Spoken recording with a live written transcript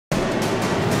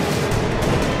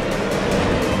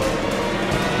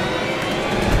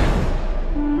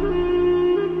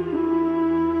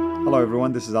Hello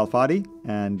everyone, this is Fadi,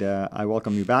 and I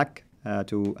welcome you back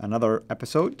to another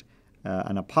episode,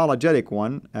 an apologetic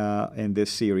one in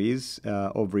this series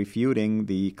of refuting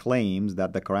the claims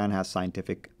that the Quran has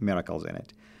scientific miracles in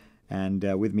it.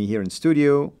 And with me here in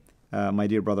studio, my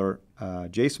dear brother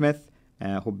Jay Smith,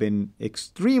 who've been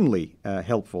extremely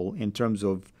helpful in terms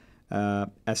of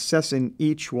assessing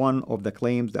each one of the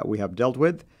claims that we have dealt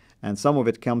with. And some of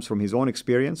it comes from his own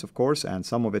experience, of course, and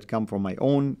some of it come from my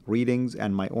own readings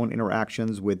and my own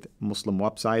interactions with Muslim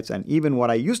websites, and even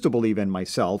what I used to believe in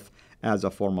myself as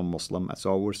a former Muslim.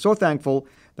 So we're so thankful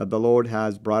that the Lord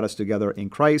has brought us together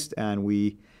in Christ, and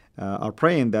we are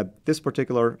praying that this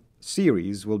particular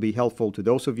series will be helpful to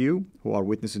those of you who are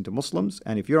witnessing to Muslims.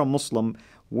 And if you're a Muslim,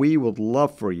 we would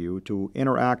love for you to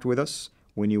interact with us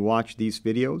when you watch these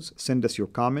videos. Send us your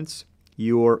comments,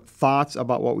 your thoughts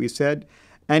about what we said.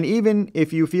 And even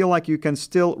if you feel like you can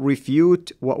still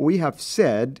refute what we have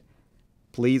said,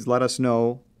 please let us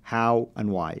know how and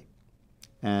why.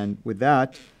 And with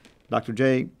that, Dr.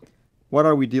 J, what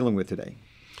are we dealing with today?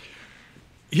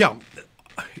 Yeah,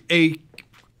 everything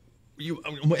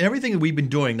that we've been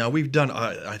doing now, we've done,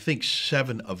 I think,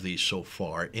 7 of these so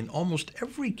far. In almost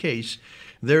every case,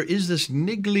 there is this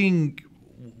niggling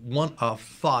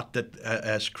thought that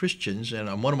as Christians,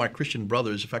 and one of my Christian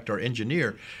brothers, in fact, our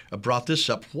engineer, brought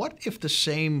this up. What if the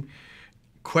same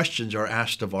questions are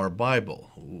asked of our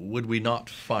Bible? Would we not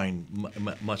find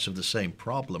much of the same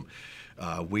problem?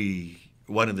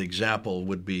 One of the example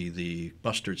would be the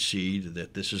mustard seed,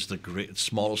 that this is the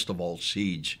smallest of all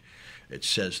seeds, it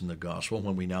says in the gospel,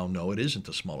 when we now know it isn't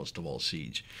the smallest of all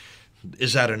seeds.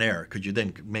 Is that an error? Could you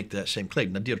then make that same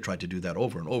claim? Nadir tried to do that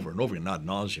over and over and over again, ad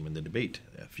nauseum in the debate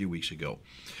a few weeks ago.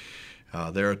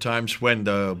 There are times when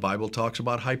the Bible talks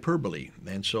about hyperbole.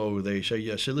 And so they say,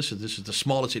 yes, listen, this is the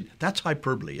smallest seed. That's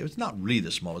hyperbole. It's not really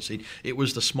the smallest seed. It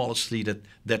was the smallest seed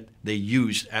that they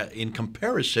used in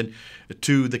comparison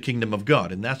to the kingdom of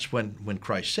God. And that's when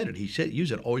Christ said it. He said,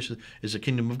 use it always as the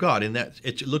kingdom of God. And that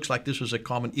it looks like this was a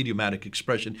common idiomatic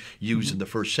expression used in the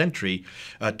first century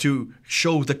to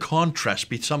show the contrast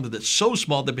between something that's so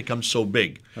small that becomes so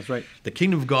big. That's right. The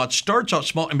kingdom of God starts out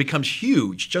small and becomes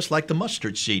huge, just like the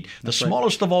mustard seed. The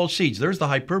smallest of all seeds. There's the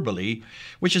hyperbole,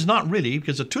 which is not really,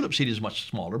 because the tulip seed is much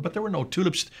smaller, but there were no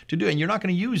tulips to do it. And you're not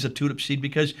going to use the tulip seed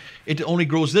because it only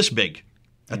grows this big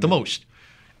at the most.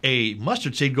 A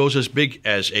mustard seed grows as big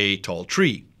as a tall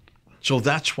tree. So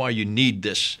that's why you need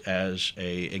this as an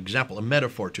example, a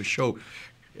metaphor to show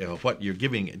what you're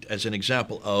giving as an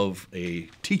example of a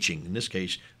teaching, in this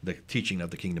case, the teaching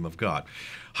of the kingdom of God.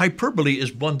 Hyperbole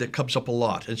is one that comes up a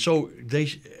lot, and so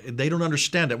they don't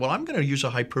understand it. Well, I'm going to use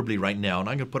a hyperbole right now, and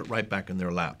I'm going to put it right back in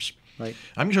their laps. Right.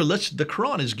 I'm sure the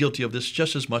Quran is guilty of this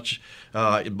just as much.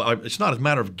 It's not a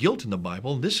matter of guilt in the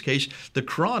Bible. In this case, the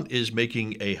Quran is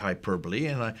making a hyperbole,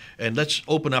 and let's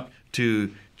open up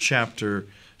to chapter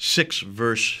 6,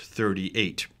 verse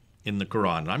 38 in the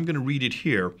Quran. And I'm going to read it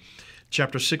here.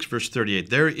 Chapter 6, verse 38,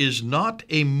 there is not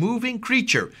a moving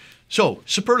creature. So,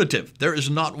 superlative, there is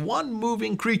not one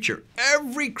moving creature.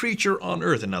 Every creature on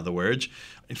earth, in other words,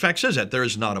 in fact says that there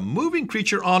is not a moving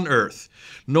creature on earth,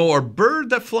 nor bird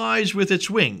that flies with its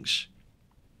wings.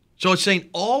 So it's saying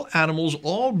all animals,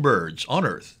 all birds on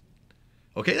earth.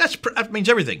 Okay, that means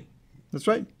everything. That's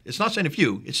right. It's not saying a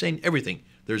few, it's saying everything.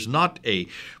 There's not a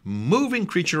moving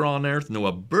creature on earth, nor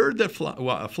a bird that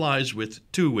flies with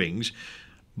 2 wings,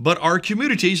 but our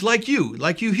communities like you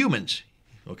humans,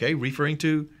 okay, referring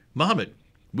to Muhammad.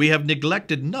 We have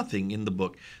neglected nothing in the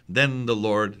book. Then the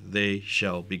Lord, they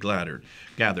shall be gathered.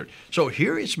 So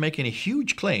here it's making a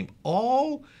huge claim.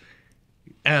 All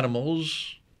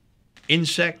animals,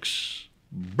 insects,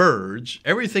 birds,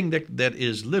 everything that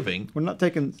is living. We're not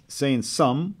saying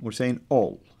some, we're saying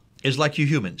all. Is like you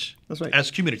humans. That's right.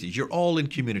 As communities. You're all in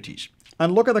communities.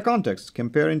 And look at the context,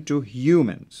 comparing to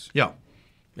humans. Yeah.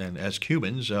 And as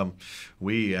humans,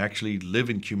 we actually live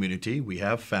in community. We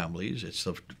have families. It's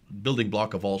the building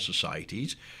block of all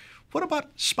societies. What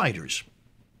about spiders?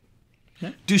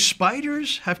 Yeah. Do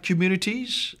spiders have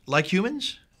communities like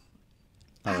humans?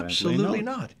 Absolutely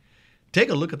not. Take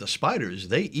a look at the spiders.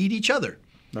 They eat each other.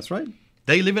 That's right.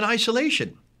 They live in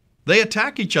isolation. They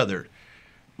attack each other.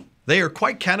 They are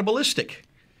quite cannibalistic.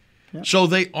 Yeah. So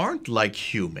they aren't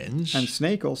like humans. And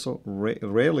snake also,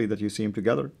 rarely that you see them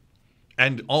together.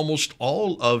 And almost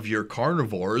all of your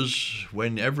carnivores,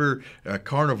 whenever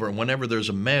there's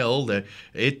a male,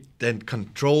 it then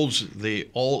controls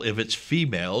all of its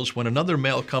females. When another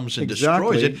male comes and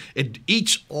destroys it, it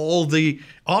eats all the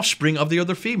offspring of the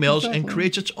other females and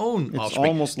creates its own offspring.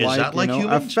 Almost is that like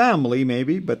humans? A family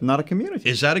maybe, but not a community.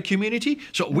 Is that a community?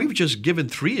 So we've just given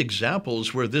 3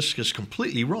 examples where this is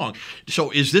completely wrong. So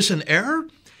is this an error?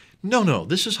 No,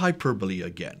 this is hyperbole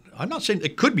again. I'm not saying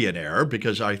it could be an error,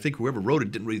 because I think whoever wrote it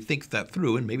didn't really think that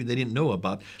through, and maybe they didn't know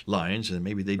about lions, and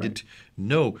maybe they didn't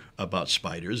know about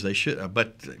spiders. They should,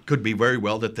 but it could be very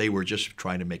well that they were just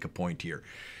trying to make a point here,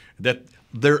 that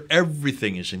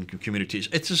everything is in communities.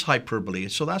 It's just hyperbole.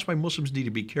 So that's why Muslims need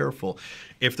to be careful.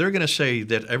 If they're going to say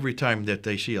that every time that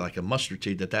they see like a mustard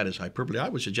seed that is hyperbole, I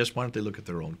would suggest why don't they look at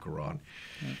their own Quran.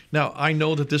 Now, I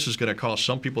know that this is going to cause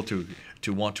some people to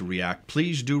want to react.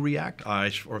 Please do react.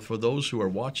 Or for those who are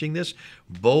watching this,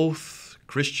 both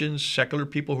Christians, secular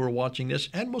people who are watching this,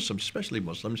 and Muslims, especially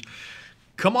Muslims,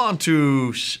 come on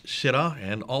to CIRA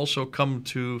and also come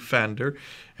to Fander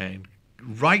and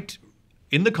write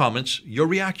in the comments your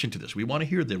reaction to this. We want to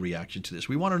hear the reaction to this.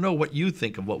 We want to know what you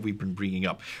think of what we've been bringing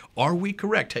up. Are we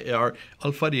correct? Are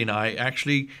Al-Fadi and I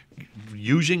actually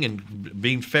using and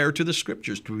being fair to the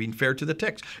scriptures, being fair to the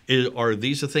text? Are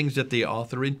these the things that the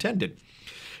author intended?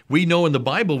 We know in the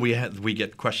Bible we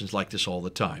get questions like this all the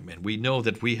time, and we know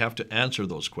that we have to answer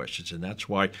those questions, and that's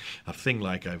why a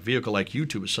vehicle like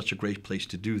YouTube is such a great place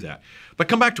to do that. But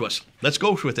come back to us. Let's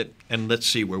go with it, and let's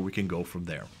see where we can go from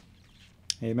there.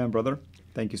 Amen, brother.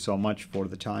 Thank you so much for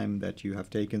the time that you have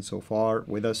taken so far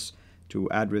with us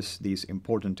to address these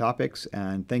important topics.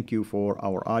 And thank you for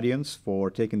our audience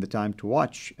for taking the time to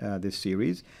watch this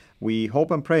series. We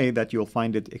hope and pray that you'll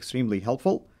find it extremely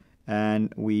helpful.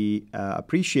 And we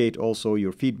appreciate also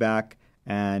your feedback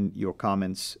and your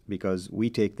comments, because we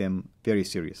take them very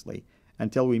seriously.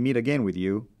 Until we meet again with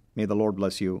you, may the Lord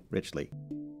bless you richly.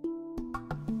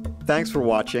 Thanks for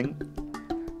watching.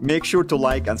 Make sure to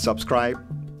like and subscribe.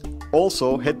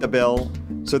 Also, hit the bell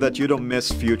so that you don't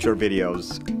miss future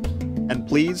videos. And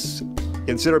please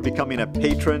consider becoming a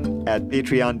patron at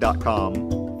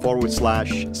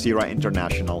patreon.com/CIRA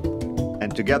International.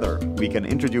 And together we can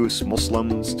introduce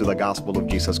Muslims to the gospel of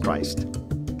Jesus Christ.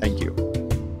 Thank you.